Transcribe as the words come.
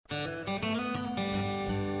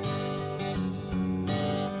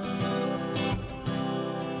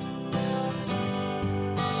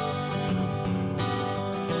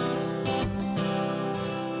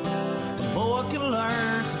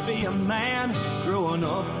learn to be a man, growing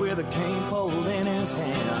up with a cane pole in his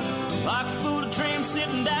hand. Pocket full of dreams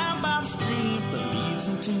sitting down by the stream that leads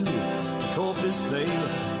him to the Corpus Bay.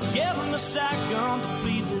 Give him a shotgun to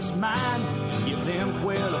please his mind, give them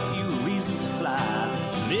quail a few reasons to fly.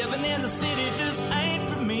 Living in the city just ain't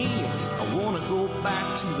for me, I wanna go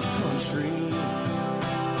back to the country.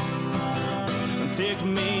 Take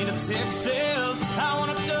me to Texas, I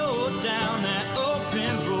wanna go down that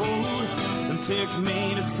open road. And take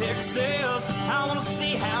me to Texas, I wanna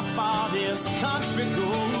see how far this country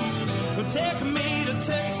goes. And take me to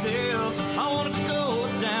Texas, I wanna go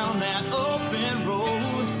down that open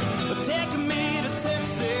road. And take me to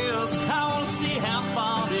Texas, I wanna see how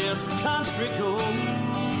far this country goes.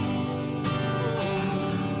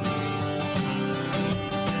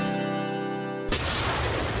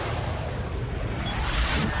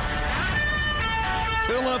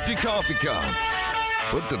 Fill up your coffee cup,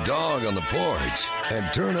 put the dog on the porch,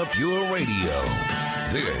 and turn up your radio.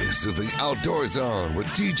 This is the Outdoor Zone with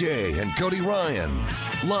TJ and Cody Ryan,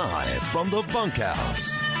 live from the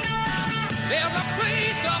Bunkhouse. There's a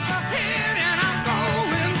place up ahead and I'm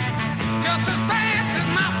going just as fast as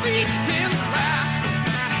my feet can fly.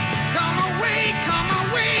 Come away,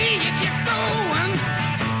 you get going.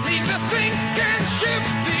 Leave the sinking ship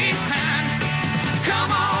behind.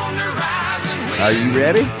 Come on the rising wind. Are you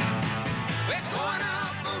ready?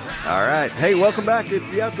 All right. Hey, welcome back. It's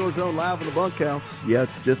the Outdoor Zone live in the Bunkhouse. Yeah,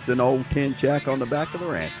 it's just an old tin shack on the back of the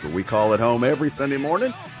ranch, but we call it home every Sunday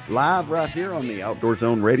morning, live right here on the Outdoor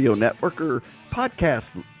Zone Radio Network or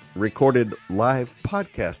podcast, recorded live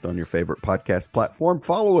podcast on your favorite podcast platform.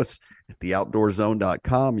 Follow us at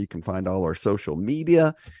theoutdoorzone.com. You can find all our social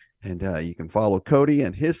media, and you can follow Cody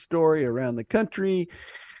and his story around the country.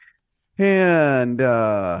 And,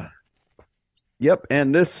 yep,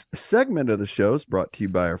 and this segment of the show is brought to you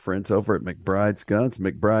by our friends over at McBride's Guns.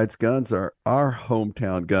 McBride's Guns are our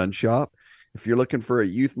hometown gun shop. If you're looking for a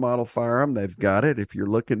youth model firearm, they've got it. If you're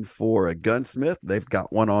looking for a gunsmith, they've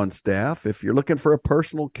got one on staff. If you're looking for a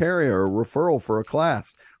personal carrier or referral for a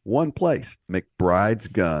class, one place, McBride's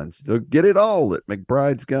Guns. They'll get it all at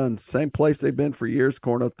McBride's Guns. Same place they've been for years,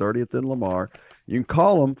 corner 30th and Lamar. You can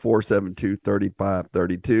call them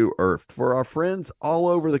 472-3532, or for our friends all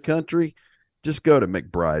over the country, just go to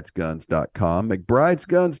McBridesGuns.com.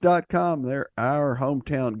 McBridesGuns.com. They're our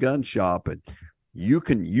hometown gun shop, and you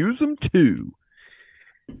can use them too.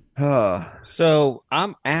 So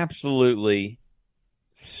I'm absolutely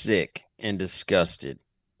sick and disgusted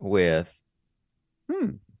with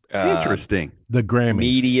interesting the Grammys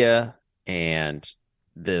media and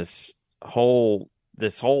this whole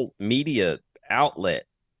media outlet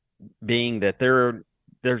being that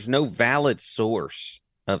there's no valid source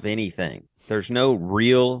of anything. There's no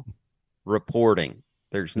real reporting.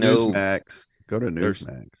 There's no Newsmax. Go to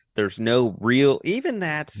Newsmax. There's no real,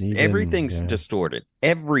 everything's distorted.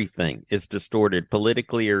 Everything is distorted,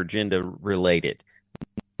 politically or agenda related.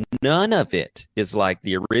 None of it is like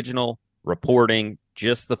the original reporting.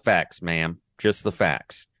 Just the facts, ma'am. Just the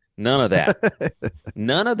facts. None of that.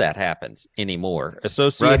 None of that happens anymore.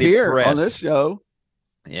 Associated right here Press on this show.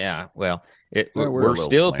 Yeah, well, we're we're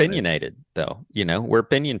still opinionated, though. We're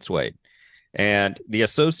opinion swayed. And the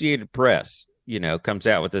Associated Press, comes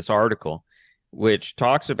out with this article which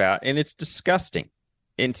talks about, and it's disgusting.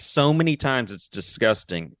 And so many times it's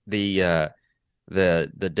disgusting. The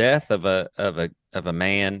death of a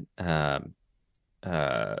man.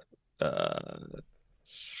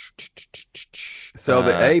 So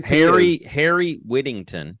the AP Harry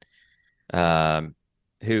Whittington,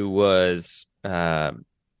 who was an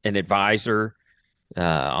advisor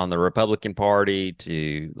on the Republican Party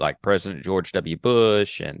to like President George W.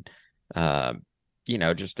 Bush, and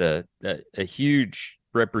just a huge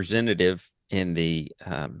representative in the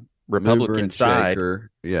Republican side.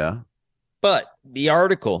 Yeah. But the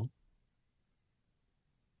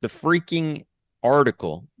freaking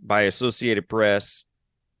article by Associated Press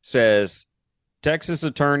says Texas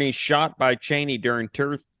attorney shot by Cheney during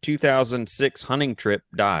 2006 hunting trip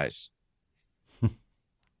dies.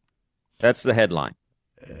 That's the headline.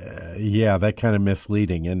 Yeah, that kind of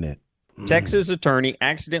misleading, isn't it? Texas attorney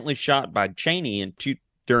accidentally shot by Cheney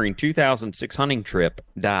during 2006 hunting trip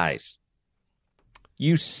dies.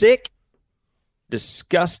 You sick,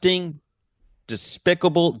 disgusting,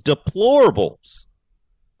 despicable deplorables.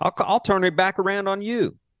 I'll turn it back around on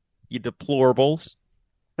you, you deplorables.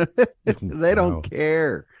 They don't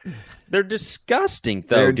care. They're disgusting,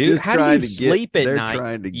 though, dude. How do you sleep at night? They're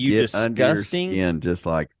trying to you get under your skin, just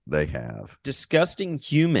like they have. Disgusting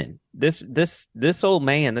human. This old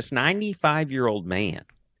man, this 95-year-old man,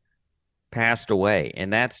 passed away,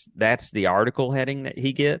 and that's the article heading that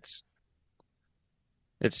he gets.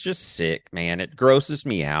 It's just sick, man. It grosses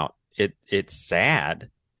me out. It's sad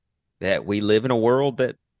that we live in a world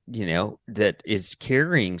that, that is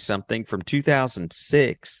carrying something from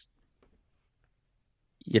 2006,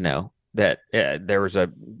 that there was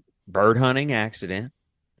a bird hunting accident.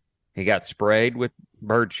 He got sprayed with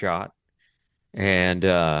birdshot, and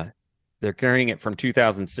they're carrying it from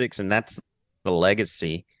 2006, and that's the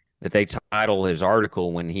legacy that they title his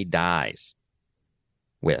article when he dies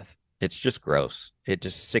with. It's just gross. It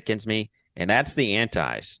just sickens me. And that's the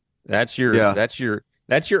antis. That's your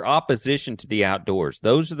opposition to the outdoors.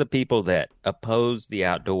 Those are the people that oppose the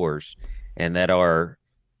outdoors and that are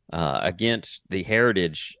against the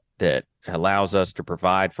heritage that allows us to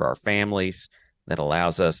provide for our families, that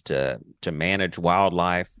allows us to manage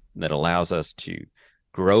wildlife, that allows us to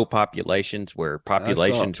grow populations where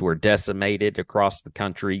populations were decimated across the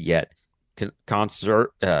country, yet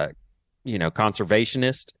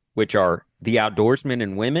conservationists, which are the outdoorsmen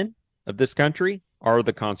and women of this country, are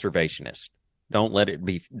the conservationists. Don't let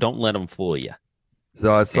them fool you.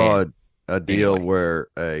 So I saw a deal where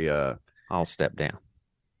I'll step down.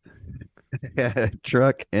 A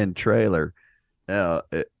truck and trailer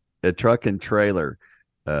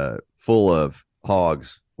full of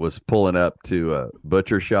hogs was pulling up to a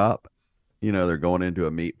butcher shop. They're going into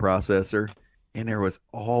a meat processor, and there was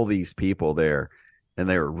all these people there, and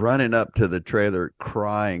they were running up to the trailer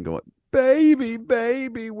crying, going, baby,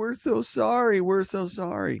 baby, we're so sorry. We're so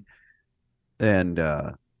sorry. And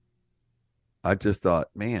I just thought,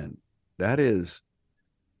 man, that is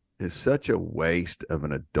such a waste of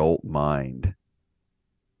an adult mind.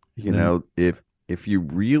 If you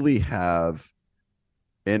really have,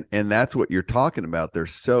 and that's what you're talking about,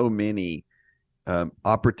 there's so many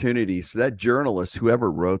opportunities. That journalist,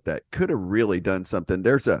 whoever wrote that, could have really done something.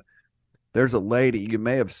 There's a lady, you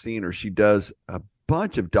may have seen her. She does a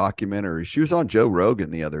bunch of documentaries. She was on Joe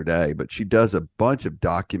Rogan the other day, but she does a bunch of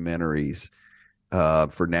documentaries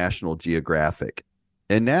for National Geographic.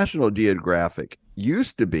 And National Geographic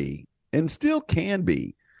used to be, and still can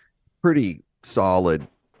be, pretty solid,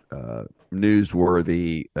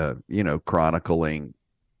 newsworthy, chronicling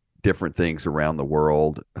different things around the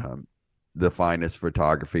world, the finest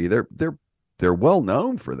photography. They're well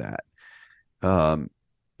known for that. And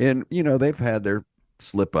they've had their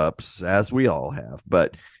slip ups, as we all have.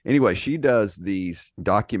 But anyway, she does these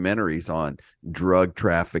documentaries on drug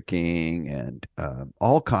trafficking and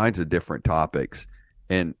all kinds of different topics.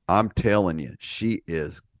 And I'm telling you, she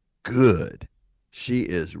is good. She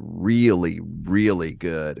is really, really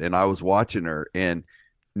good. And I was watching her, and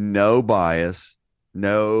no bias,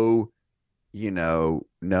 no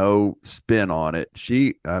spin on it.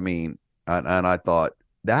 And I thought,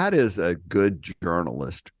 that is a good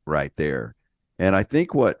journalist right there. And I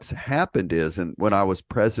think what's happened is, and when I was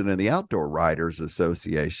president of the Outdoor Writers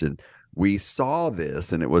Association, we saw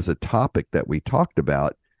this, and it was a topic that we talked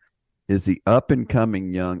about, is the up and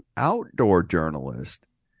coming young outdoor journalist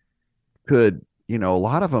could, a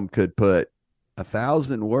lot of them could put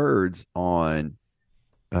 1,000 words on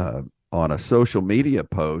a social media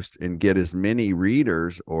post and get as many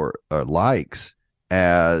readers or likes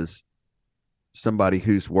as somebody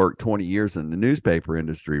who's worked 20 years in the newspaper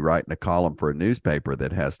industry, writing a column for a newspaper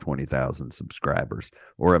that has 20,000 subscribers,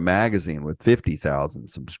 or a magazine with 50,000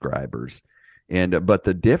 subscribers. But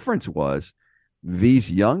the difference was, these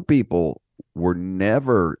young people were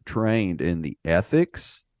never trained in the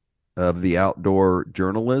ethics of the outdoor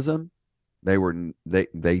journalism. They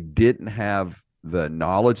didn't have the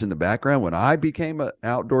knowledge in the background. When I became an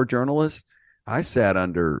outdoor journalist, I sat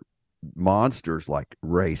under monsters like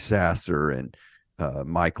Ray Sasser and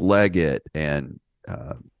Mike Leggett and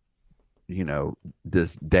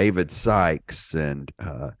this David Sykes and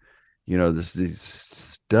these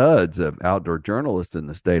studs of outdoor journalists in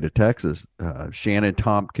the state of Texas, Shannon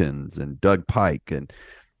Tompkins and Doug Pike,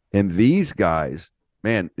 and these guys,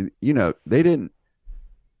 man,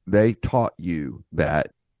 they taught you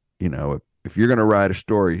that, if you're going to write a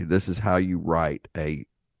story, this is how you write a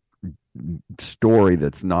story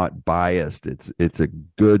that's not biased. It's a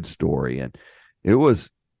good story. And it was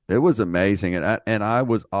amazing. And I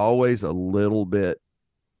was always a little bit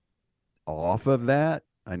off of that.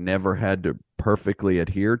 I never had to perfectly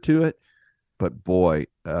adhere to it, but boy,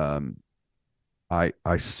 I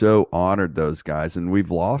so honored those guys, and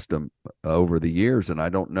we've lost them over the years. And I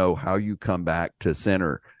don't know how you come back to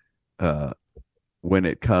center when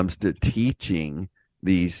it comes to teaching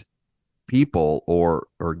these people or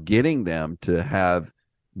getting them to have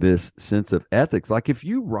this sense of ethics. Like, if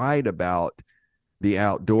you write about the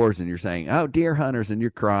outdoors and you're saying, oh, deer hunters, and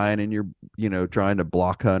you're crying and you're, trying to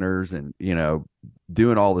block hunters and,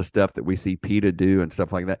 doing all the stuff that we see PETA do and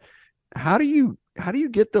stuff like that. How do you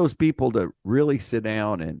get those people to really sit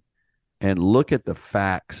down and look at the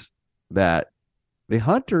facts that the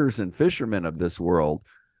hunters and fishermen of this world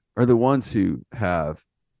are the ones who have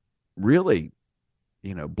really,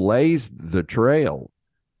 blazed the trail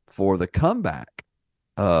for the comeback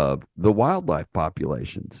of the wildlife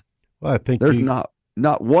populations? Well, I think there's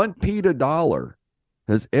not one PETA dollar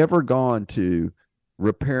has ever gone to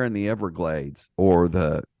repairing the Everglades or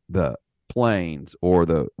the plains or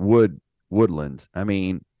the woodlands. I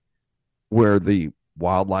mean, where the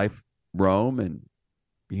wildlife roam and,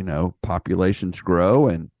 populations grow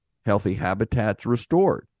and healthy habitats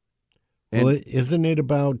restored. And, well, isn't it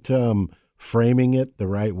about framing it the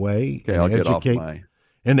right way? Okay, I'll get off my...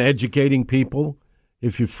 And educating people,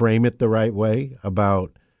 if you frame it the right way,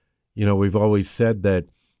 about, we've always said that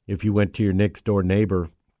if you went to your next door neighbor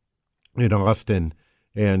in Austin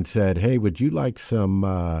and said, hey, would you like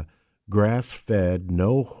some grass-fed,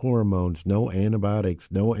 no hormones, no antibiotics,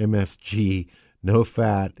 no MSG, no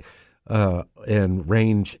fat,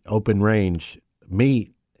 and open range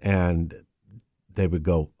meat? And they would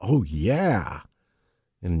go, oh, yeah.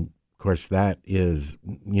 And, of course, that is,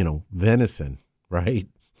 venison, right?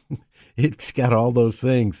 It's got all those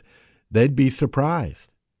things. They'd be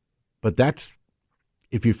surprised. But that's,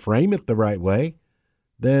 if you frame it the right way,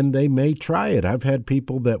 then they may try it. I've had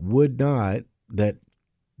people that would not, that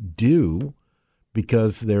do,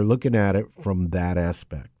 because they're looking at it from that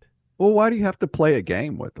aspect. Well, why do you have to play a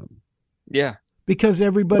game with them? Yeah. Because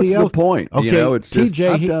everybody What's else. the point? Okay, it's just, TJ,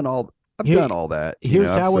 I've done all that.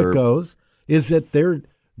 Here's how it goes, is that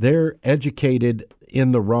they're educated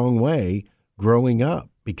in the wrong way growing up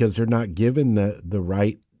because they're not given the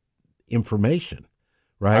right information,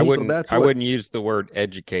 right? I wouldn't use the word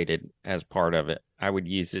educated as part of it. I would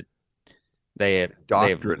use it.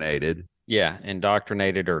 Indoctrinated.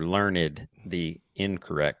 Indoctrinated or learned the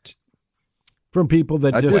incorrect. From people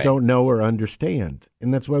that just don't know or understand.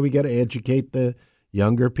 And that's why we got to educate the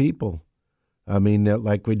younger people. I mean,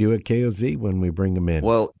 like we do at KOZ when we bring them in.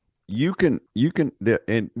 Well, you can,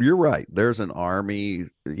 and you're right. There's an army,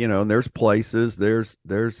 and there's places, there's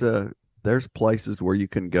places where you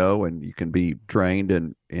can go and you can be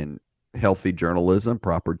trained in healthy journalism,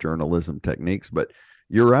 proper journalism techniques. But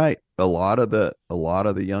you're right. A lot of the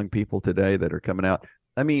young people today that are coming out,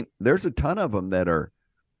 I mean, there's a ton of them that are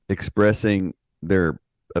expressing their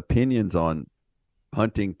opinions on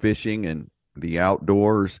hunting, fishing, and the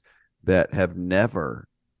outdoors that have never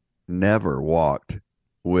walked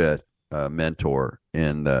with a mentor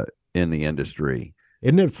in the industry.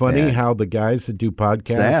 Isn't it funny how the guys that do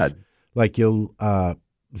podcasts, like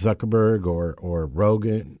Zuckerberg or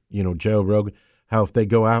Rogan, Joe Rogan, how if they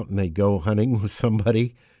go out and they go hunting with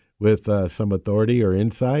somebody with some authority or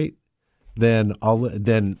insight, then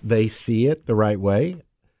they see it the right way,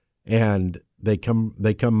 and they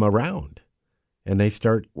come around, and they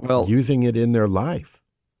start using it in their life.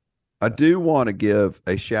 I do want to give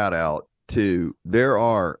a shout out to, there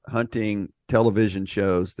are hunting television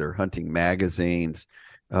shows, there are hunting magazines.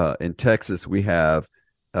 In Texas, we have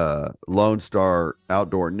Lone Star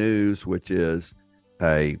Outdoor News, which is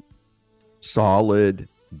a solid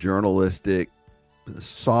journalistic,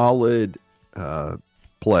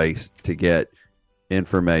 place to get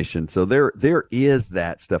information. So there is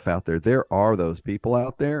that stuff out there. There are those people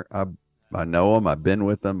out there. I know them. I've been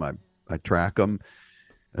with them. I track them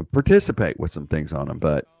and participate with some things on them.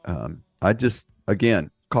 But I just,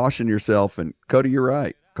 again, caution yourself. And Cody, you're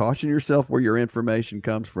right. Caution yourself where your information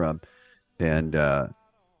comes from, and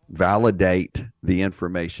validate the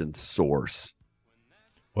information source.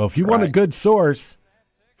 Well, if you want a good source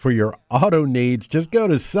for your auto needs, just go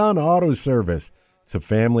to Sun Auto Service. It's a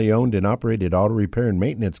family-owned and operated auto repair and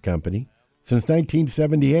maintenance company since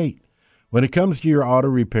 1978. When it comes to your auto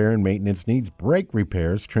repair and maintenance needs, brake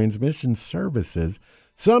repairs, transmission services,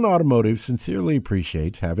 Sun Automotive sincerely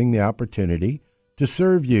appreciates having the opportunity to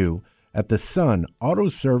serve you at the Sun Auto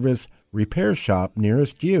Service repair shop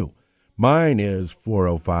nearest you. Mine is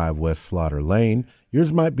 405 West Slaughter Lane.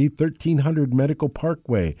 Yours might be 1300 Medical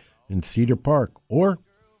Parkway in Cedar Park, or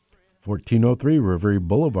 1403 River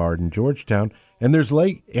Boulevard in Georgetown. And there's at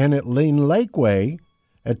Lane Lakeway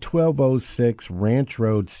at 1206 Ranch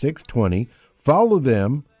Road 620. Follow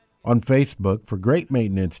them on Facebook for great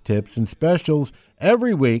maintenance tips and specials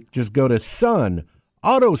every week. Just go to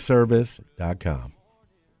sunautoservice.com.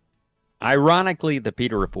 Ironically, the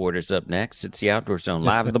PETA Report is up next. It's the Outdoor Zone,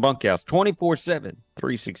 live at the Bunkhouse, 24/7,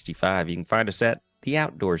 365. You can find us at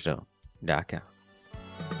theoutdoorzone.com.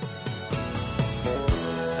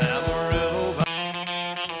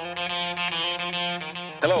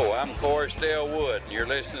 is Dale Wood, and you're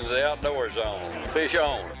listening to the Outdoor Zone. Fish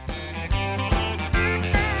on.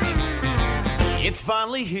 It's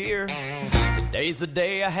finally here. Today's the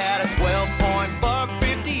day I had a 12-point buck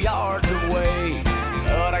 50 yards away.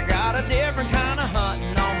 But I got a different kind of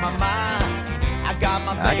hunting on my mind. I got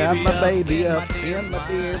my baby up in my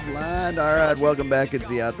deer blind. All right, welcome back. It's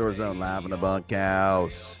the Outdoor Zone live in the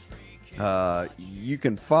Bunkhouse. You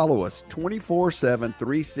can follow us 24/7,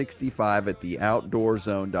 365 at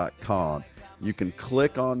theoutdoorzone.com. You can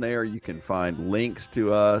click on there. You can find links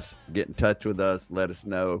to us. Get in touch with us. Let us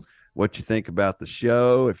know what you think about the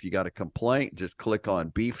show. If you got a complaint, just click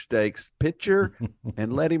on Beefsteak's picture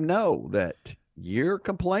and let him know that you're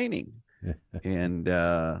complaining. And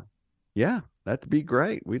yeah, that'd be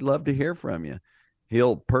great. We'd love to hear from you.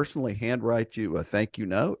 He'll personally handwrite you a thank you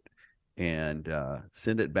note and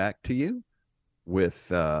send it back to you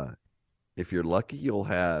with, if you're lucky, you'll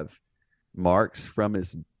have marks from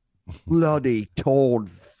his bloody torn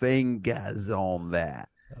fingers on that.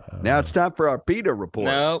 Now it's time for our PETA report.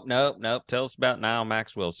 Nope. Tell us about Nile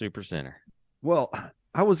Maxwell Super Center. Well,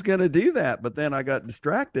 I was going to do that, but then I got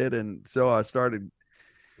distracted, and so I started.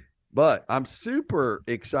 But I'm super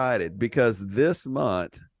excited because this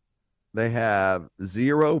month they have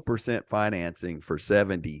 0% financing for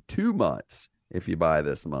 72 months if you buy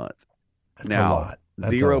this month. That's now, a lot.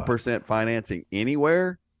 0% financing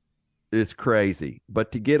anywhere is crazy.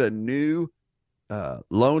 But to get a new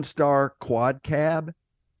Lone Star quad cab,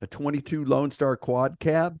 a 22 Lone Star quad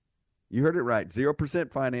cab, you heard it right,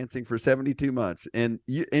 0% financing for 72 months. And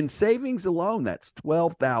in savings alone, that's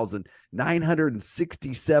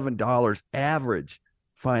 $12,967 average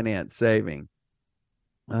finance saving.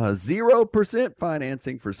 0%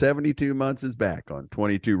 financing for 72 months is back on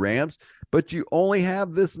 22 Rams, but you only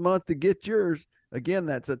have this month to get yours. Again,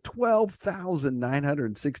 that's a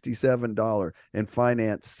 $12,967 in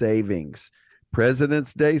finance savings.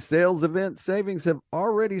 President's Day sales event savings have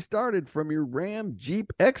already started from your Ram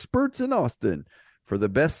Jeep experts in Austin. For the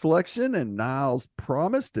best selection and Nile's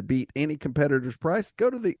promise to beat any competitor's price, go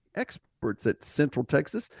to the experts at Central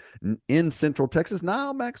Texas,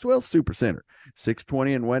 Nile Maxwell Super Center,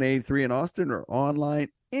 620 and 183 in Austin, or online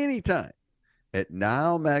anytime at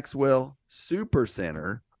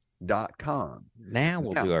NileMaxwellSuperCenter.com. Now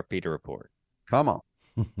we'll do our PETA report. Come on.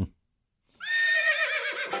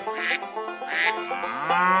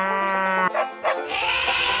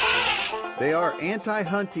 They are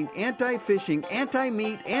anti-hunting, anti-fishing,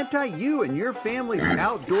 anti-meat, anti-you and your family's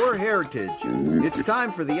outdoor heritage. It's time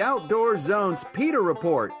for the Outdoor Zone's PETA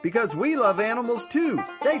report, because we love animals too.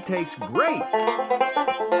 They taste great.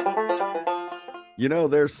 You know,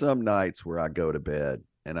 there's some nights where I go to bed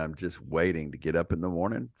and I'm just waiting to get up in the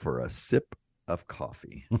morning for a sip of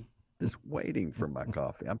coffee. Just waiting for my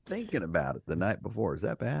coffee. I'm thinking about it the night before. Is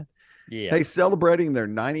that bad? Yeah. Hey, celebrating their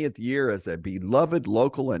 90th year as a beloved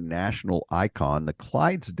local and national icon, the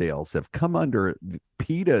Clydesdales have come under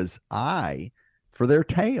PETA's eye for their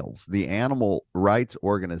tails. The animal rights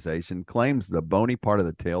organization claims the bony part of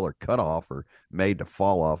the tail are cut off or made to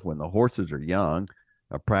fall off when the horses are young,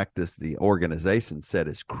 a practice the organization said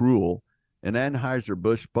is cruel. An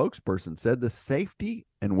Anheuser-Busch spokesperson said the safety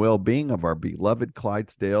and well-being of our beloved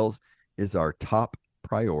Clydesdales is our top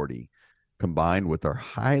priority. Combined with our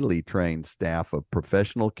highly trained staff of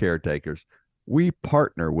professional caretakers, we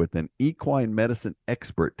partner with an equine medicine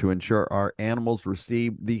expert to ensure our animals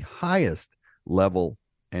receive the highest level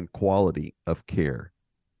and quality of care.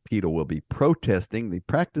 PETA will be protesting the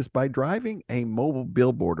practice by driving a mobile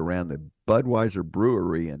billboard around the Budweiser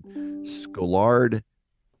Brewery in Schoolard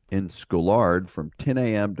from 10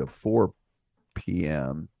 a.m. to 4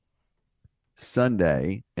 p.m.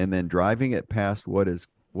 Sunday, and then driving it past what it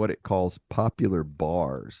calls popular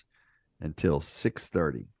bars until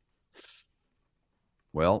 6:30.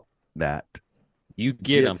 Well, that you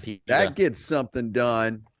get them. That gets something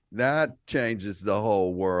done. That changes the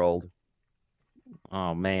whole world.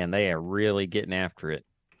 Oh man, they are really getting after it.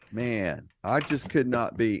 Man, I just could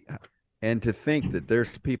not be. And to think that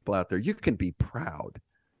there's people out there, you can be proud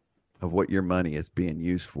of what your money is being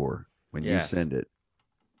used for when you send it.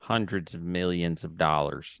 Hundreds of millions of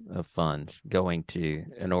dollars of funds going to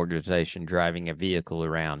an organization driving a vehicle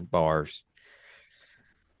around bars.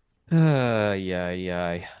 Here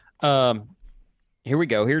we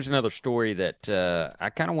go. Here's another story that I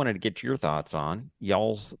kind of wanted to get your thoughts on,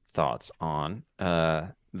 y'all's thoughts on.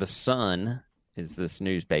 The Sun is this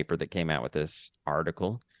newspaper that came out with this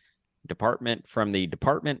article. From the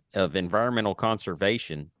Department of Environmental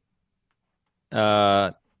Conservation.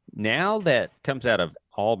 Now that comes out of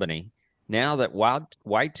Albany, Now that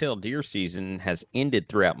white-tailed deer season has ended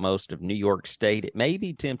throughout most of New York State, it may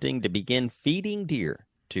be tempting to begin feeding deer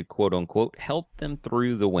to quote-unquote help them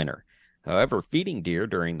through the winter. However, feeding deer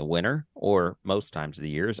during the winter, or most times of the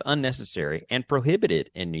year, is unnecessary and prohibited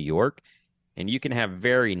in New York, and you can have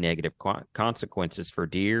very negative consequences for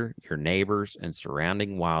deer, your neighbors, and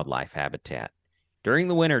surrounding wildlife habitat. During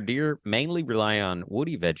the winter, deer mainly rely on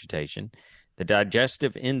woody vegetation. The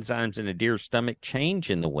digestive enzymes in a deer's stomach change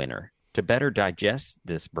in the winter to better digest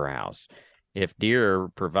this browse. If deer are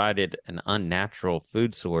provided an unnatural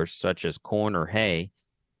food source such as corn or hay,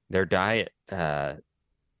 their diet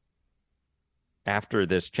after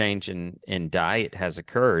this change in diet has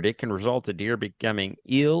occurred, it can result in deer becoming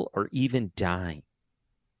ill or even dying.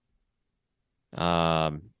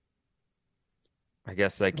 I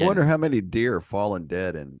guess they can. I wonder how many deer have fallen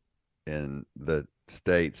dead in the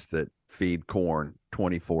states that feed corn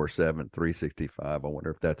 24/7, 365. I wonder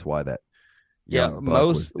if that's why that young buck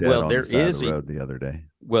was dead on the side of the road the other day.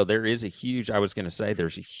 Well, there is a huge. I was going to say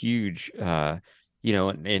there's a huge.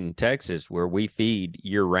 In Texas where we feed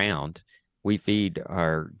year round. We feed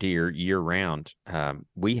our deer year round.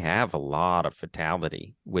 We have a lot of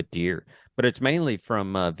fatality with deer, but it's mainly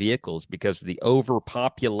from vehicles because of the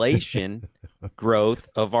overpopulation growth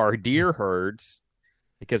of our deer herds,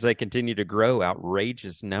 because they continue to grow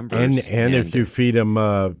outrageous numbers. And if you feed them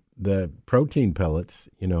the protein pellets,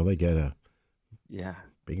 they get a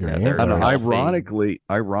bigger antler. And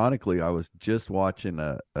ironically, I was just watching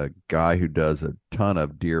a guy who does a ton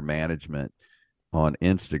of deer management on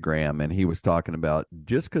Instagram, and he was talking about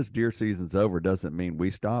just because deer season's over doesn't mean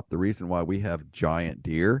we stop. The reason why we have giant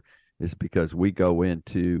deer is because we go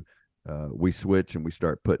into we switch and we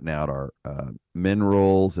start putting out our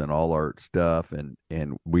minerals and all our stuff, and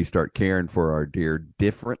we start caring for our deer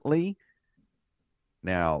differently.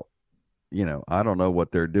 Now, I don't know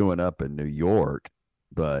what they're doing up in New York,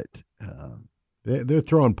 but they're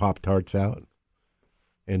throwing Pop-Tarts out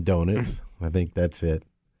and donuts. I think that's it.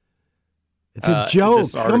 It's a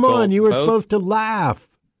joke. Come on, you were supposed to laugh.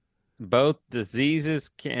 Both diseases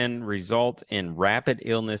can result in rapid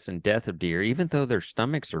illness and death of deer, even though their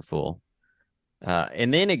stomachs are full.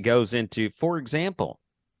 And then it goes into, for example,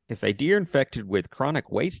 if a deer infected with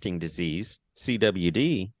chronic wasting disease,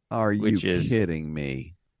 CWD, kidding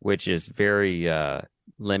me? Which is very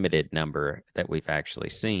limited number that we've actually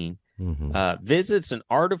seen, visits an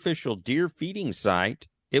artificial deer feeding site,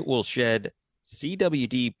 it will shed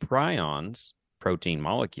CWD prions, protein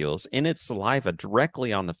molecules, in its saliva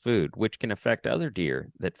directly on the food, which can affect other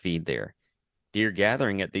deer that feed there. Deer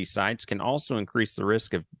gathering at these sites can also increase the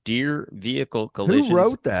risk of deer vehicle collisions. Who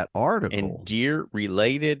wrote that article? And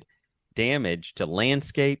deer-related damage to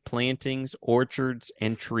landscape, plantings, orchards,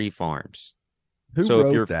 and tree farms. Who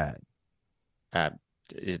wrote that?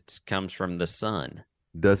 It comes from the Sun.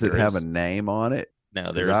 Does it have a name on it?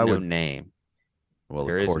 No, there's no name. Well,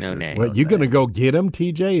 there is no name. What, you going to go get him,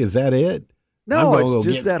 TJ? Is that it? No, it's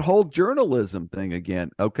just that whole journalism thing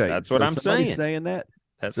again. Okay. That's what I'm saying. Saying that?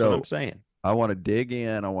 That's what I'm saying. I want to dig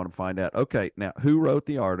in. I want to find out. Okay. Now, who wrote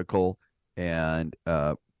the article? And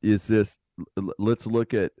is this, let's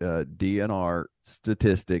look at DNR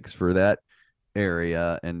statistics for that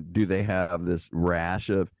area. And do they have this rash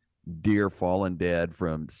of deer fallen dead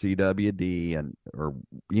from CWD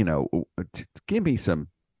give me some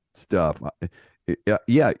stuff.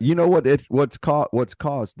 Yeah, you know what? What's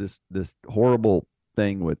caused this horrible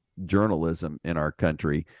thing with journalism in our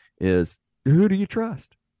country is, who do you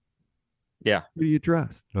trust? Yeah, who do you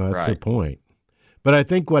trust? Well, that's the point. But I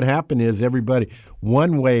think what happened is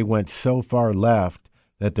one way went so far left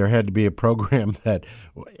that there had to be a program that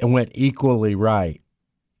went equally right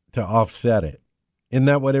to offset it. Isn't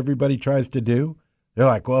that what everybody tries to do? They're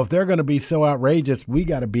like, well, if they're going to be so outrageous, we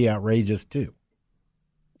got to be outrageous too.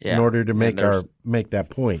 Yeah, in order to make that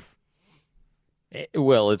point.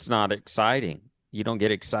 Well, it's not exciting. You don't get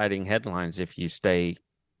exciting headlines if you stay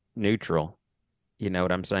neutral. You know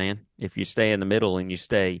what I'm saying? If you stay in the middle and you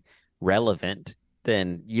stay relevant,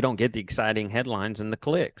 then you don't get the exciting headlines and the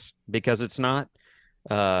clicks, because it's not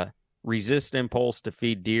resist impulse to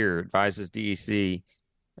feed deer, advises DEC,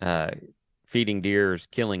 feeding deer is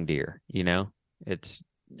killing deer. It's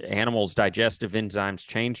animals' digestive enzymes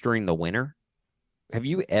change during the winter. Have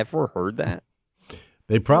you ever heard that?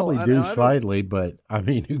 They probably do slightly, but I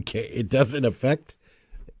mean, it doesn't affect.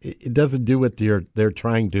 It doesn't do what they're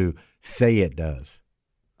trying to say it does.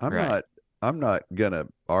 I'm not gonna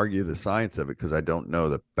argue the science of it because I don't know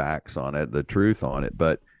the facts on it, the truth on it.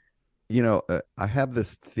 But I have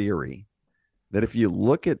this theory that if you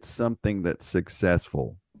look at something that's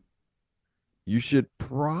successful, you should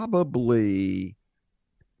probably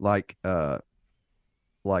like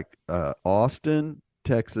Austin,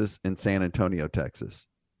 Texas, and San Antonio, Texas.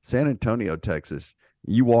 San Antonio, Texas,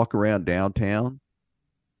 you walk around downtown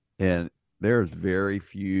and there's very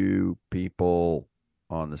few people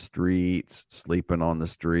on the streets, sleeping on the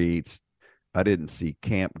streets. I didn't see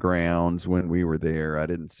campgrounds when we were there. I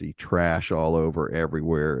didn't see trash all over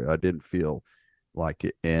everywhere. I didn't feel like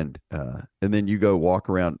it. And then you go walk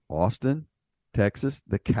around Austin, Texas,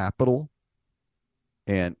 the capital,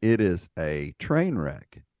 and it is a train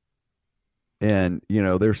wreck. And,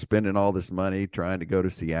 they're spending all this money trying to go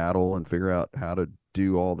to Seattle and figure out how to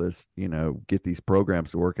do all this, get these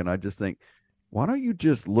programs to work. And I just think, why don't you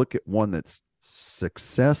just look at one that's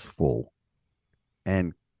successful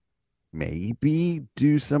and maybe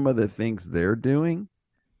do some of the things they're doing?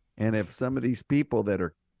 And if some of these people that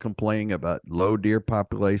are complaining about low deer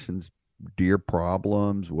populations, deer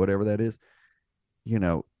problems, whatever that is,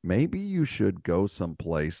 maybe you should go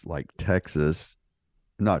someplace like Texas.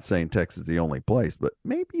 I'm not saying Texas is the only place, but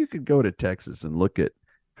maybe you could go to Texas and look at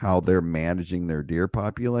how they're managing their deer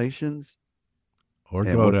populations. Or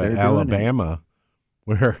go to Alabama,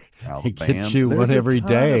 where it gets you one every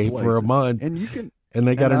day for a month, and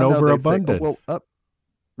they got an overabundance.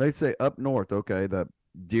 They say up north, okay, the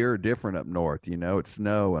deer are different up north. It's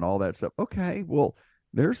snow and all that stuff. Okay, well,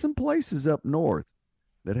 there's some places up north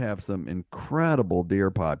that have some incredible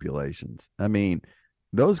deer populations. I mean,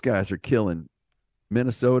 those guys are killing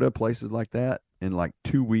Minnesota, places like that, in like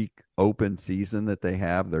 2-week open season that they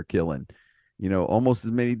have. They're killing, almost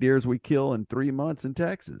as many deer as we kill in 3 months in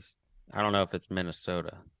Texas. I don't know if it's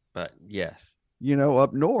Minnesota, but yes.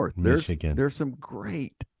 Up north, Michigan. there's some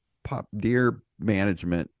great deer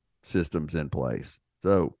management systems in place.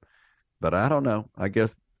 So, but I don't know. I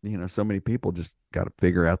guess, so many people just got to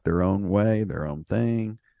figure out their own way, their own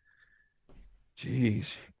thing.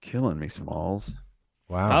 Jeez, killing me, Smalls.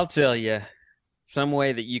 Wow. I'll tell you, some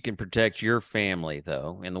way that you can protect your family,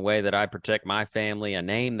 though, in the way that I protect my family, a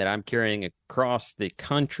name that I'm carrying across the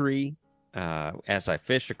country as I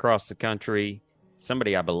fish across the country,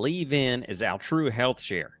 somebody I believe in, is Altrua Health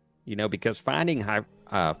Share. Because finding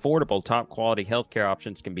affordable, top-quality healthcare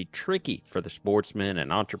options can be tricky for the sportsmen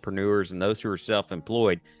and entrepreneurs and those who are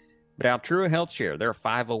self-employed. But Altrua Health Share, they're a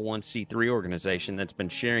 501c3 organization that's been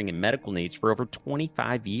sharing in medical needs for over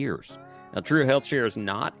 25 years. Altrua Health Share is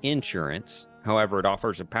not insurance. However, it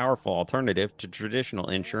offers a powerful alternative to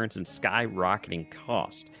traditional insurance and skyrocketing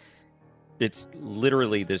cost. It's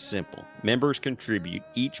literally this simple. Members contribute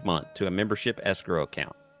each month to a membership escrow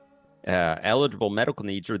account. Eligible medical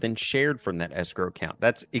needs are then shared from that escrow account.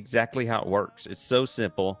 That's exactly how it works. It's so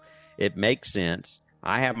simple. It makes sense.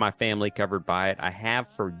 I have my family covered by it. I have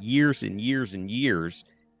for years and years and years.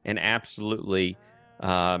 And absolutely,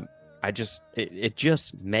 it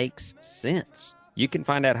just makes sense. You can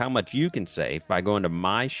find out how much you can save by going to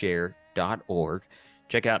myshare.org.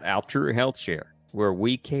 Check out Altrua Health Share, where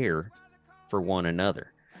we care for one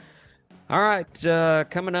another. All right,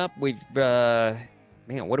 coming up, we've,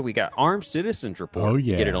 what do we got? Armed Citizens Report. Oh,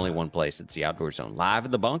 yeah. Get it only one place. It's the Outdoor Zone, live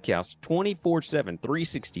in the Bunkhouse, 24/7,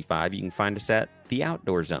 365. You can find us at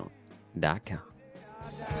theoutdoorzone.com.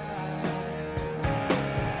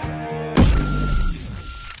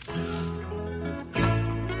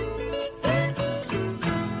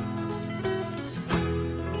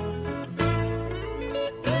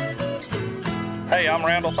 Hey, I'm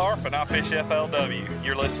Randall Tharp, and I fish FLW.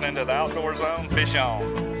 You're listening to the Outdoor Zone. Fish on.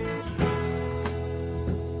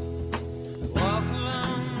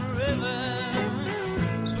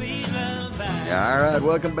 All right,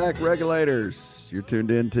 welcome back, regulators. You're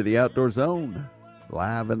tuned in to the Outdoor Zone,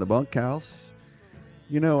 live in the Bunkhouse.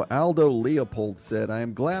 Aldo Leopold said, "I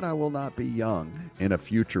am glad I will not be young in a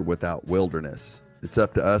future without wilderness. It's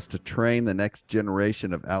up to us to train the next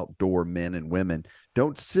generation of outdoor men and women.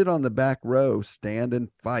 Don't sit on the back row, stand and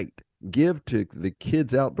fight. Give to the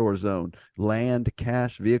Kids Outdoor Zone land,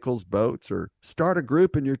 cash, vehicles, boats, or start a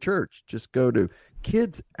group in your church. Just go to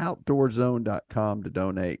kidsoutdoorzone.com to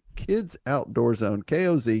donate. Kids Outdoor Zone,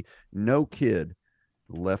 KOZ, no kid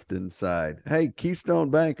left inside." Hey,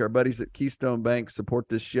 Keystone Bank, our buddies at Keystone Bank support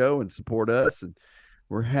this show and support us, and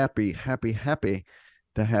we're happy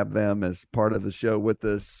to have them as part of the show with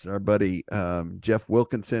us. Our buddy Jeff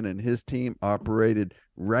Wilkinson and his team operated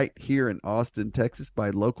right here in Austin, Texas by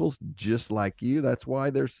locals just like you. That's why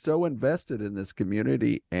they're so invested in this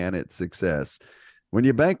community and its success. When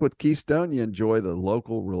you bank with Keystone, you enjoy the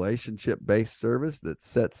local relationship-based service that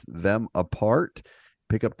sets them apart.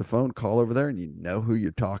 Pick up the phone, call over there, and you know who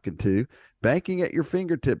you're talking to. Banking at your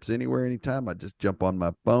fingertips anywhere, anytime. I just jump on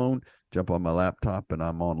my phone, jump on my laptop, and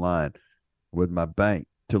I'm online with my bank.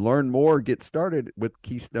 To learn more, get started with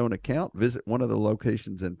Keystone account. Visit one of the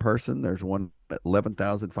locations in person. There's one at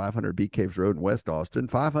 11,500 Bee Caves Road in West Austin,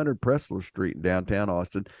 500 Pressler Street in downtown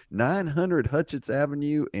Austin, 900 Hutchins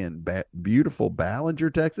Avenue in beautiful Ballinger,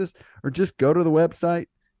 Texas, or just go to the website,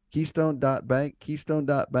 keystone.bank,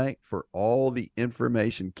 keystone.bank for all the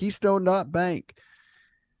information. Keystone.bank,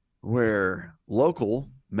 where local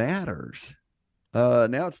matters.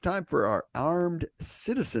 Now it's time for our Armed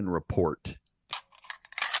Citizen Report.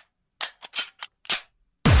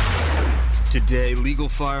 Today, legal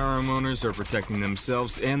firearm owners are protecting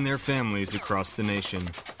themselves and their families across the nation.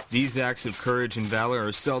 These acts of courage and valor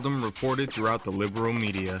are seldom reported throughout the liberal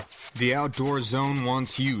media. The Outdoor Zone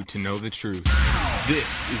wants you to know the truth.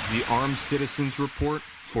 This is the Armed Citizens Report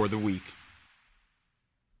for the week.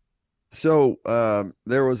 So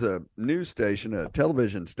there was a news station, a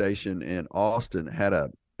television station in Austin, had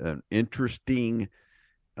an interesting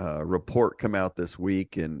report come out this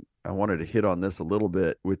week, and I wanted to hit on this a little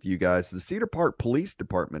bit with you guys. The Cedar Park Police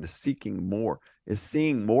Department is seeing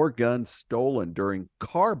more guns stolen during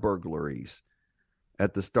car burglaries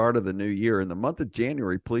at the start of the new year. In the month of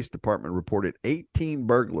January, Police Department reported 18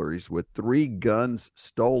 burglaries with 3 guns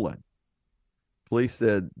stolen. Police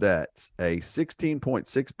said that's a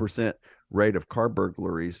 16.6% rate of car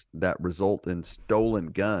burglaries that result in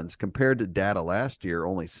stolen guns, compared to data last year.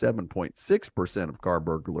 Only 7.6% of car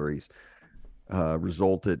burglaries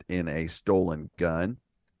resulted in a stolen gun.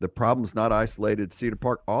 The problem's not isolated. Cedar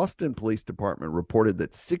Park. Austin Police Department reported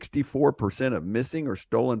that 64% of missing or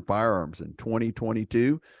stolen firearms in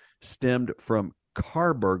 2022 stemmed from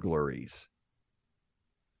car burglaries.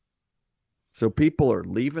 So people are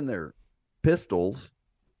leaving their pistols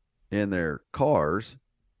in their cars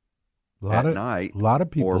at night. A lot of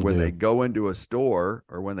people or when do. they go into a store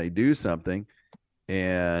or when they do something,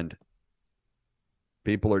 and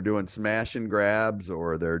people are doing smash and grabs,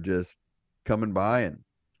 or they're just coming by and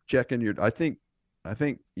checking your. I think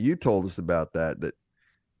you told us about that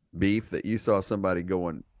Beef, that you saw somebody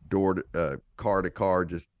going car to car,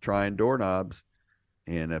 just trying doorknobs,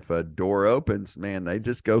 and if a door opens, man, they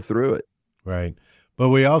just go through it. Right. But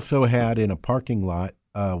we also had in a parking lot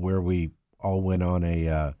where we all went on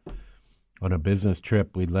a business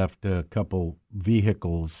trip. We left a couple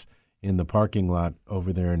vehicles in the parking lot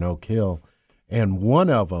over there in Oak Hill. And one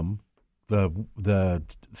of them, the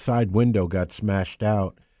side window got smashed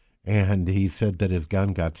out, and he said that his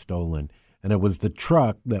gun got stolen. And it was the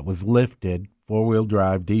truck that was lifted, 4-wheel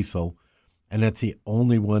drive, diesel, and that's the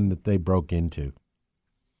only one that they broke into.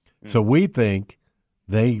 So we think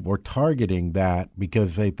they were targeting that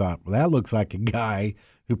because they thought, well, that looks like a guy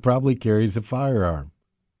who probably carries a firearm.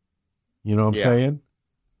 You know what I'm saying?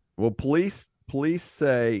 Well, police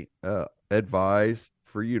say advise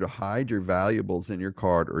for you to hide your valuables in your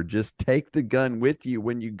car, or just take the gun with you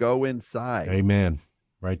when you go inside. Amen.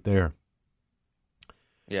 Right there.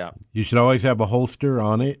 Yeah. You should always have a holster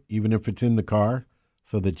on it, even if it's in the car,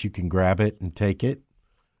 so that you can grab it and take it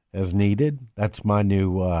as needed. That's my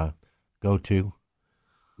new go-to.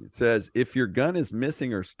 It says, if your gun is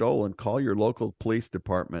missing or stolen, call your local police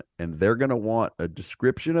department, and they're going to want a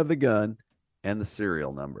description of the gun and the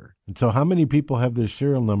serial number. And so how many people have their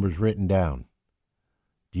serial numbers written down?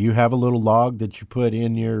 Do you have a little log that you put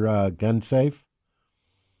in your gun safe,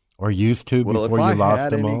 or used to before you lost them all? Well, if I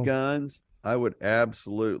had any guns, I would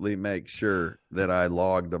absolutely make sure that I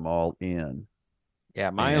logged them all in.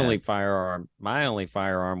 Yeah, my only firearm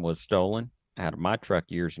was stolen out of my truck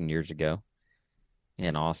years and years ago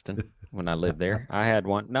in Austin when I lived there. I had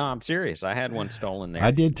one. No, I'm serious. I had one stolen there.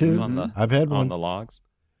 I did too. I've had one on the logs.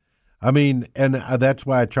 I mean, and that's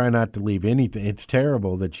why I try not to leave anything. It's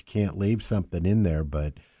terrible that you can't leave something in there,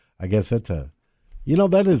 but I guess that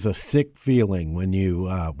is a sick feeling when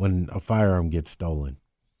when a firearm gets stolen.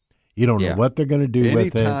 You don't know what they're going to do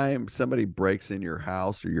with it. Anytime somebody breaks in your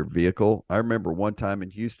house or your vehicle, I remember one time in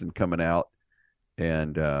Houston coming out,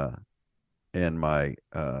 and my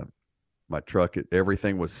truck,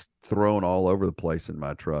 everything was thrown all over the place in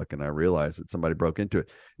my truck, and I realized that somebody broke into it.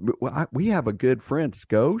 We have a good friend,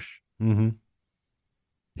 Skosh. Mm-hmm.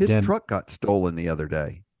 His truck got stolen the other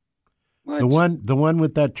day. What? The one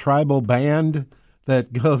with that tribal band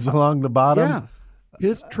that goes along the bottom. Yeah,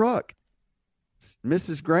 his truck.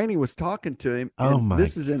 Mrs. Graney was talking to him.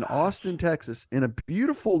 This is in Austin, Texas, in a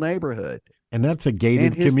beautiful neighborhood. And that's a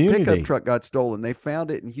gated his community. Pickup truck got stolen. They found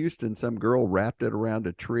it in Houston. Some girl wrapped it around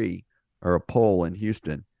a tree or a pole in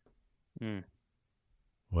Houston.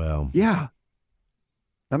 Well, yeah.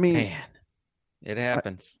 I mean, man, it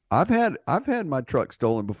happens. I've had my truck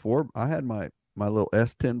stolen before. I had my little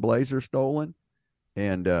S10 Blazer stolen,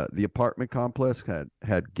 and the apartment complex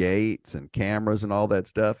had gates and cameras and all that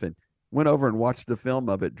stuff, and went over and watched the film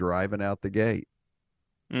of it driving out the gate.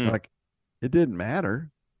 Like, it didn't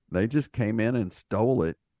matter. They just came in and stole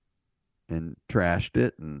it and trashed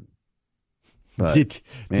it. And but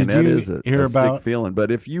man, that is a sick feeling. But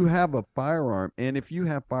if you have a firearm, and if you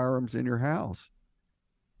have firearms in your house,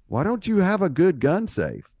 why don't you have a good gun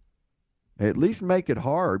safe? At least make it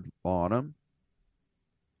hard on them.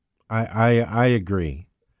 I agree.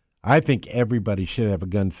 I think everybody should have a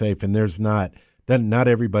gun safe, and not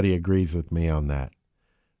everybody agrees with me on that.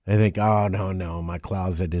 They think, oh, no, my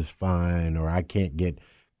closet is fine, or I can't get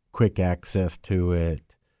quick access to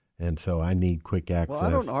it, and so I need quick access. Well, I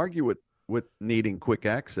don't argue with needing quick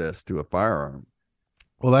access to a firearm.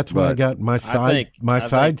 Well, that's why I got my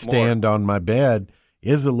side stand on my bed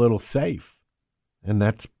is a little safe, and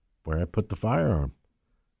that's where I put the firearm.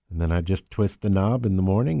 And then I just twist the knob in the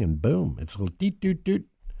morning, and boom, it's a little doot.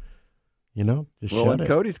 You know, just shut it.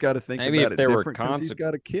 Cody's got to think maybe about if there it were different because he's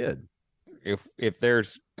got a kid. If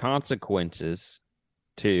there's consequences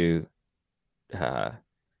to a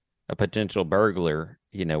potential burglar,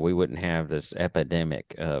 you know, we wouldn't have this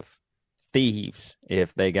epidemic of thieves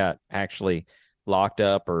if they got actually locked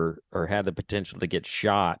up or had the potential to get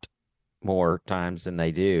shot more times than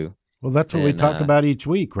they do. Well, that's what we talk about each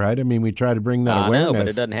week, right? I mean, we try to bring that awareness. I know, but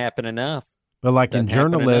it doesn't happen enough. But like in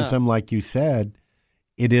journalism, like you said,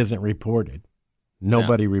 it isn't reported.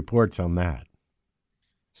 Nobody reports on that.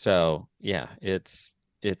 So, yeah, it's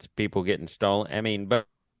people getting stolen. I mean, but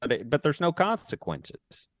there's no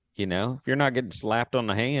consequences, you know? If you're not getting slapped on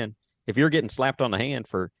the hand, if you're getting slapped on the hand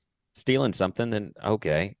for stealing something, then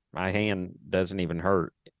okay, my hand doesn't even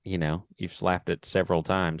hurt, you know? You've slapped it several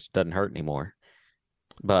times, doesn't hurt anymore.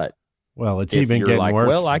 But well, it's even getting worse.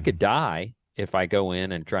 Well, I could die if I go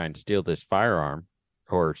in and try and steal this firearm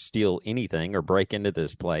or steal anything or break into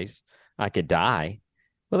this place. I could die.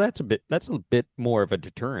 Well, that's a bit more of a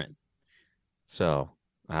deterrent. So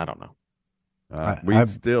I don't know. We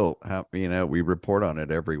still have, you know, we report on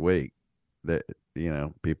it every week that, you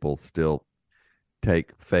know, people still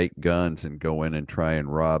take fake guns and go in and try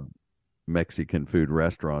and rob Mexican food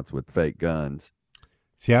restaurants with fake guns.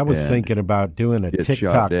 See, I was thinking about doing a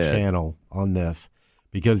TikTok channel on this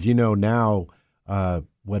because, you know, now,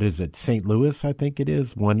 what is it? St. Louis, I think it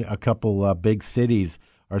is. A couple big cities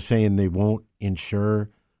are saying they won't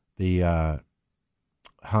insure the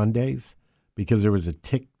Hyundais because there was a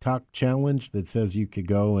TikTok challenge that says you could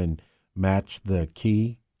go and match the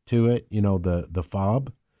key to it, you know, the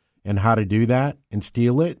fob, and how to do that and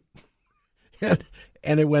steal it.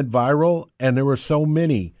 And it went viral, and there were so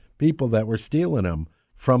many people that were stealing them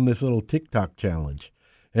from this little TikTok challenge.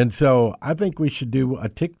 And so I think we should do a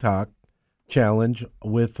TikTok challenge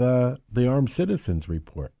with the Armed Citizens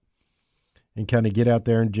Report and kind of get out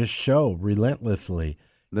there and just show relentlessly.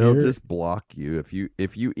 They'll just block you if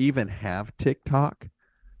you even have TikTok.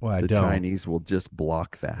 Well, I the don't. Chinese will just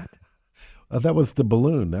block that. That was the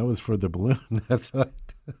balloon. That was for the balloon. That's what.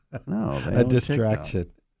 No, a distraction.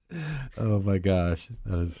 TikTok. Oh my gosh,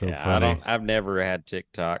 that is so funny. I've never had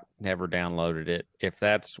TikTok. Never downloaded it. If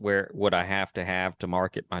that's what I have to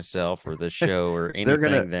market myself or the show or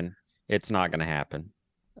anything, then it's not going to happen.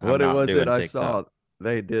 What it was that I saw,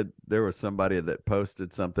 there was somebody that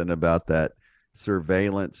posted something about that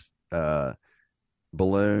surveillance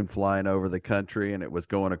balloon flying over the country, and it was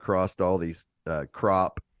going across all these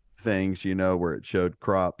crop things, you know, where it showed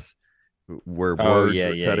crops where words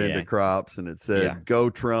are cut into crops, and it said "Go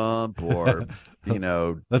Trump" or you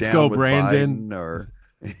know, "Let's down go with Brandon," Biden, or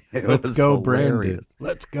 "Let's go Brandon."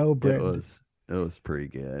 Let's go Brandon. It was pretty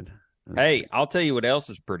good. Hey, I'll tell you what else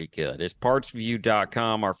is pretty good. It's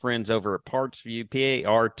partsview.com. Our friends over at PartsView,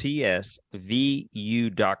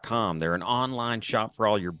 PARTSVU.com. They're an online shop for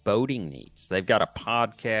all your boating needs. They've got a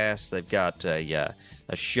podcast. They've got a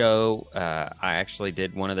show. I actually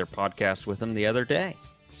did one of their podcasts with them the other day,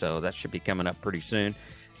 so that should be coming up pretty soon.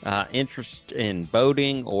 Interest in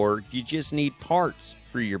boating, or you just need parts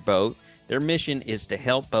for your boat, their mission is to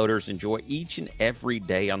help boaters enjoy each and every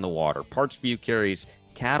day on the water. PartsView carries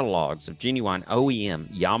catalogs of genuine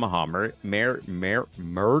OEM, Yamaha,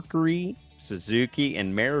 Mercury, Suzuki,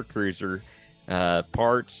 and Maricruiser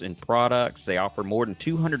parts and products. They offer more than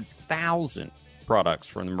 200,000 products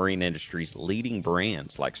from the marine industry's leading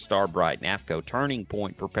brands like Starbright, NAFCO, Turning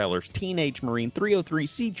Point Propellers, Teenage Marine, 303,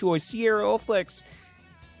 Seajoy, Sierra, Olflex,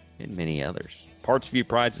 and many others. PartsView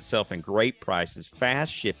prides itself in great prices,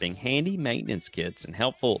 fast shipping, handy maintenance kits, and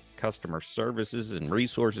helpful customer services and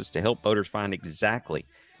resources to help boaters find exactly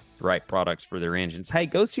the right products for their engines. Hey,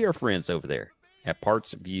 go see our friends over there at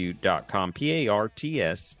partsview.com,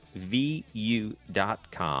 PARTSVU.com.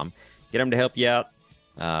 VU.com. Get them to help you out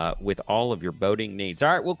with all of your boating needs. All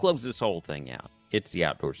right, we'll close this whole thing out. It's the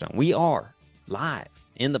Outdoor Zone. We are live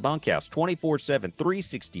in the bunkhouse 24/7,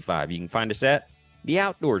 365. You can find us at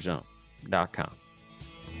theoutdoorzone.com.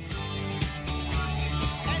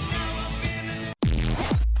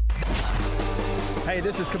 Hey,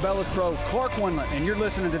 this is Cabela's Pro Clark Winland, and you're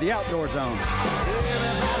listening to The Outdoor Zone.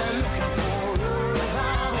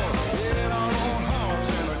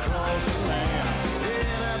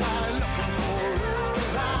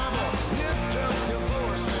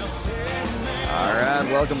 All right,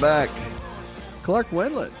 welcome back. Clark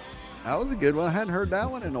Winland. That was a good one. I hadn't heard that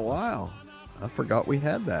one in a while. I forgot we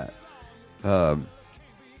had that.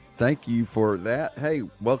 Thank you for that. Hey,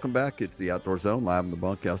 welcome back. It's the Outdoor Zone live in the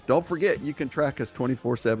bunkhouse. Don't forget, you can track us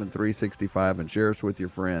 24/7, 365 and share us with your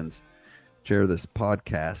friends. Share this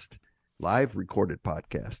podcast, live recorded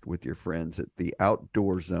podcast, with your friends at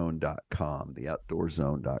theoutdoorzone.com.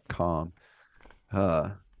 Theoutdoorzone.com.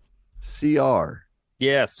 CR.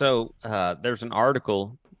 Yeah, so there's an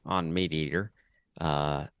article on Meat Eater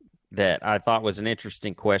that I thought was an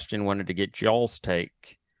interesting question. Wanted to get y'all's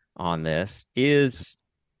take on this.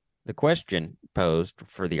 The question posed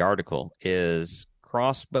for the article is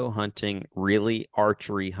crossbow hunting really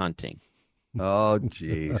archery hunting? Oh,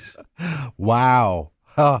 geez. Wow.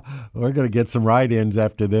 We're going to get some write-ins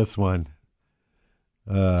after this one.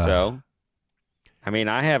 So, I mean,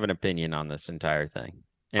 I have an opinion on this entire thing.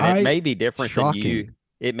 And it may be different than you.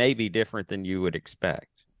 It may be different than you would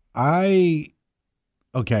expect. Okay.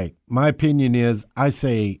 My opinion is I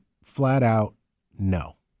say flat out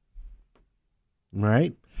no.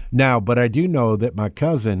 Right? Now, but I do know that my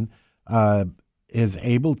cousin is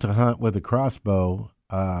able to hunt with a crossbow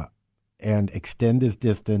and extend his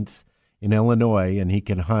distance in Illinois, and he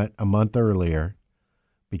can hunt a month earlier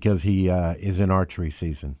because he is in archery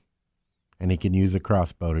season, and he can use a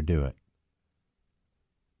crossbow to do it.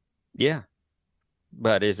 Yeah.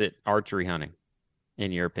 But is it archery hunting,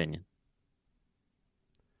 in your opinion?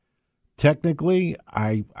 Technically,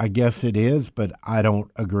 I guess it is, but I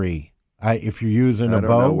don't agree. If you're using a bow, I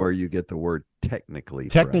don't know where you get the word technically.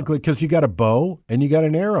 Technically, because you got a bow and you got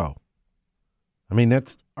an arrow. I mean,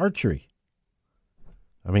 that's archery.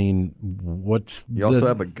 I mean, you also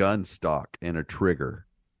have a gun stock and a trigger.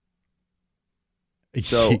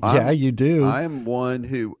 So yeah, you do. I'm one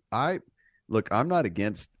who I'm not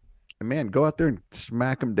against. Man, go out there and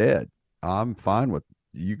smack them dead. I'm fine with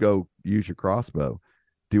you. Go use your crossbow.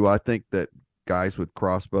 Do I think that guys with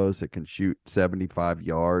crossbows that can shoot 75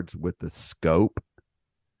 yards with the scope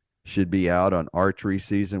should be out on archery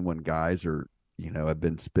season when guys are, have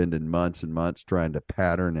been spending months and months trying to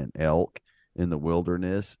pattern an elk in the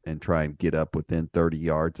wilderness and try and get up within 30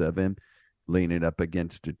 yards of him, leaning up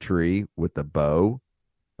against a tree with a bow,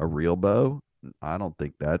 a real bow? I don't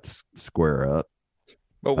think that's square up.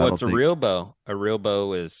 But what's a real bow? A real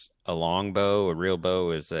bow is a long bow. A real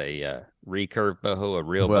bow is a recurve bow. A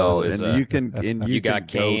real bow is you can got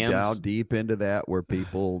go cams. down deep into that where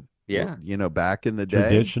people, yeah, back in the day,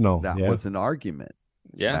 traditional, that was an argument.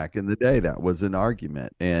 Yeah, back in the day, that was an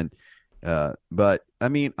argument. And but I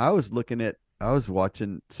mean, I was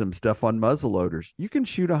watching some stuff on muzzleloaders. You can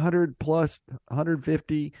shoot 100 plus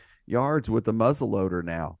 150 yards with a muzzleloader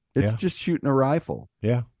now. It's just shooting a rifle.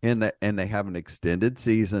 Yeah. And they have an extended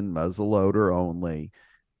season, muzzleloader only.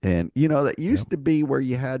 And, that used to be where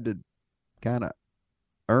you had to kind of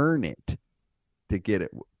earn it to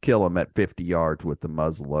kill them at 50 yards with the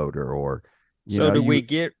muzzleloader. Or,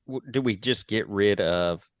 do we just get rid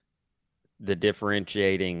of the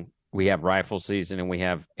differentiating? We have rifle season and we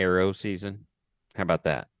have arrow season. How about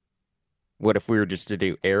that? What if we were just to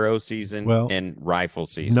do arrow season and rifle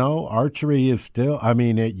season? No, archery is still. I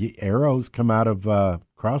mean, arrows come out of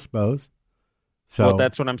crossbows. So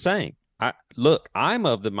that's what I'm saying. I'm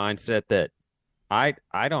of the mindset that I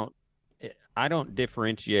don't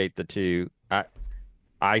differentiate the two.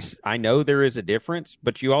 I know there is a difference,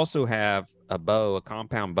 but you also have a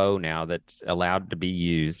compound bow now that's allowed to be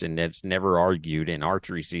used and that's never argued in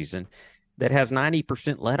archery season that has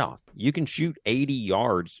 90% let off. You can shoot 80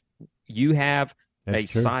 yards. You have a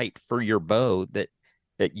sight for your bow that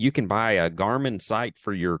you can buy a Garmin sight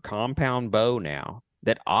for your compound bow now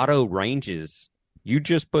that auto ranges. You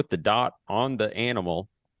just put the dot on the animal,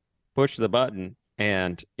 push the button,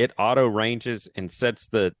 and it auto ranges and sets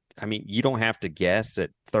you don't have to guess at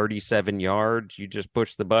 37 yards. You just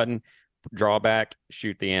push the button, draw back,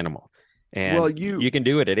 shoot the animal. And you can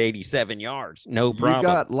do it at 87 yards. No problem. You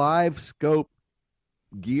got live scope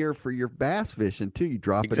gear for your bass fishing too. You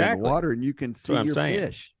drop it in the water and you can see your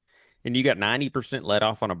fish. and you got 90% let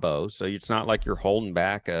off on a bow. So it's not like you're holding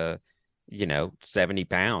back 70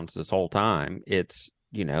 pounds this whole time. It's,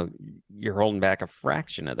 you're holding back a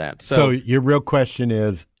fraction of that. So your real question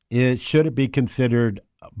is should it be considered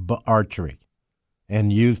archery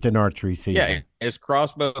and used in archery season? Yeah. Is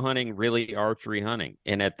crossbow hunting really archery hunting?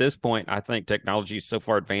 And at this point, I think technology is so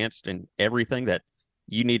far advanced in everything that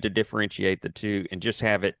you need to differentiate the two and just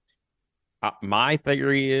have it. My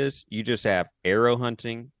theory is you just have arrow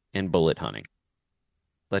hunting and bullet hunting.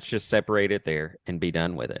 Let's just separate it there and be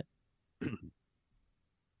done with it.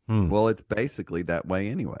 Well, it's basically that way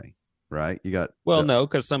anyway, right? You got no,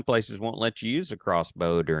 because some places won't let you use a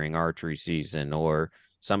crossbow during archery season, or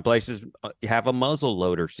some places have a muzzle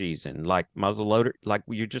loader season, like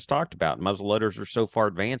you just talked about. Muzzle loaders are so far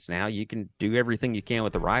advanced now, you can do everything you can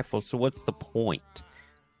with the rifle. So what's the point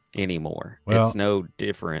anymore? Well, it's no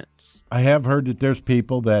difference. I have heard that there's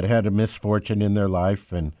people that had a misfortune in their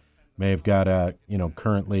life and may have got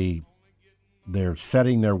currently they're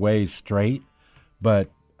setting their ways straight,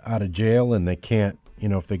 but out of jail, and they can't,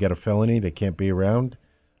 if they get a felony, they can't be around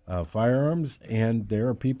firearms. And there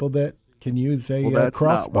are people that can use a that's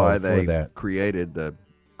crossbow not why for that. Created the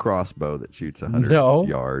crossbow that shoots 100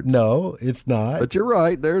 yards. No, it's not. But you're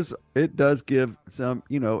right. It does give some,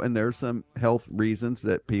 and there's some health reasons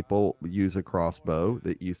that people use a crossbow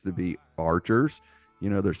that used to be archers.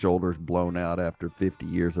 Their shoulders blown out after 50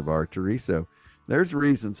 years of archery. So there's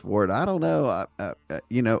reasons for it. I don't know.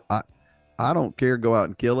 I don't care. Go out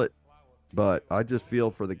and kill it. But I just feel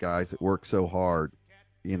for the guys that work so hard,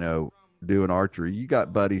 doing archery. You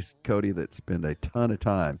got buddies, Cody, that spend a ton of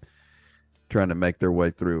time trying to make their way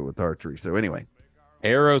through with archery. So anyway,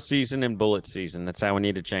 arrow season and bullet season. That's how we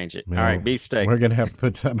need to change it. All right, beefsteak. We're going to have to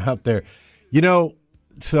put something out there.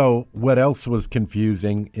 So what else was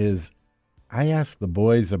confusing is I asked the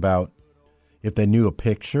boys about if they knew a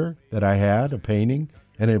picture that I had, a painting,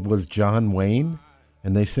 and it was John Wayne,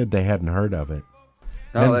 and they said they hadn't heard of it.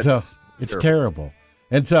 It's terrible.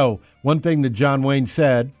 And so one thing that John Wayne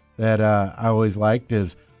said that I always liked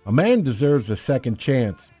is, a man deserves a second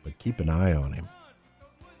chance, but keep an eye on him.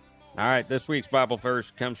 All right, this week's Bible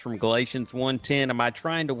verse comes from Galatians 1:10. Am I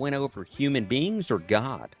trying to win over human beings or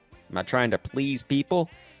God? Am I trying to please people?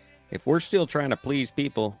 If we're still trying to please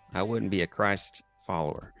people, I wouldn't be a Christ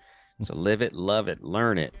follower. So live it, love it,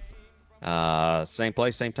 learn it. Same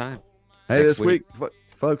place, same time. Hey, this week,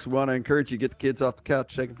 folks, we want to encourage you to get the kids off the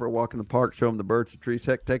couch, take them for a walk in the park, show them the birds, the trees,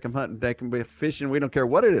 heck, take them hunting, take them fishing. We don't care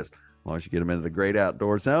what it is, as long as you get them into the great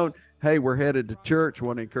outdoor zone. Hey, we're headed to church. We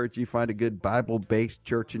want to encourage you to find a good Bible-based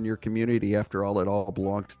church in your community. After all, it all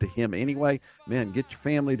belongs to Him anyway. Man, get your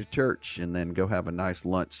family to church and then go have a nice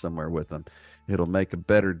lunch somewhere with them. It'll make a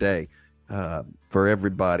better day for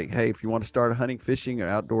everybody. Hey, if you want to start a hunting, fishing, or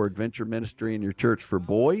outdoor adventure ministry in your church for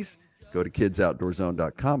boys, go to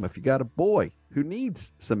kidsoutdoorzone.com. If you got a boy who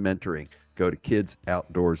needs some mentoring, go to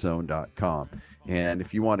kidsoutdoorzone.com. And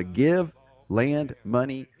if you want to give land,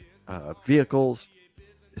 money, vehicles,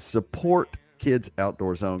 support Kids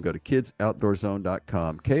Outdoor Zone, go to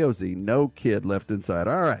kidsoutdoorzone.com. KOZ, no kid left inside.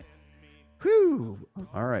 All right. Whew.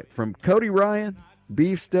 All right. From Cody Ryan,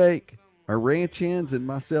 Beefsteak, our ranch hands, and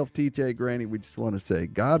myself, TJ Graney, we just want to say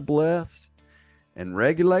God bless. And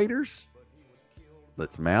regulators,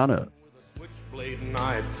 let's mount up. Switchblade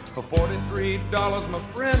knife for $43, my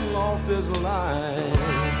friend lost his life.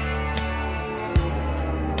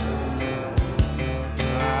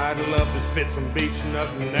 I'd love to spit some beach nut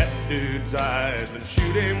in that dude's eyes and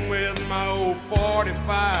shoot him with my old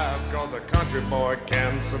 45, cause a country boy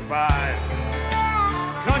can survive.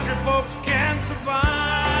 Country folks can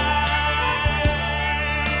survive.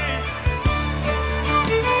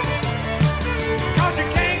 Cause you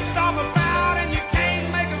can't stop us out and you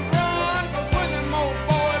can't make us run, cause we're them old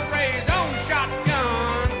boys raised on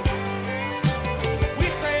shotgun. We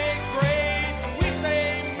say grace, we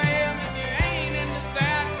say man, and you ain't into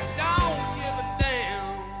that, but don't give a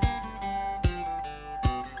damn.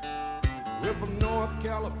 We're from North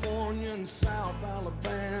California and South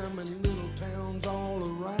Alabama and little towns all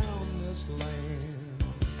around this land.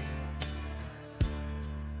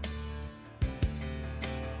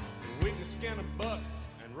 We can skin a buck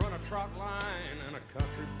and run a trot line, and a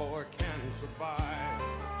country boy can survive.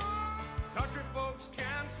 Country folks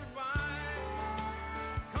can survive.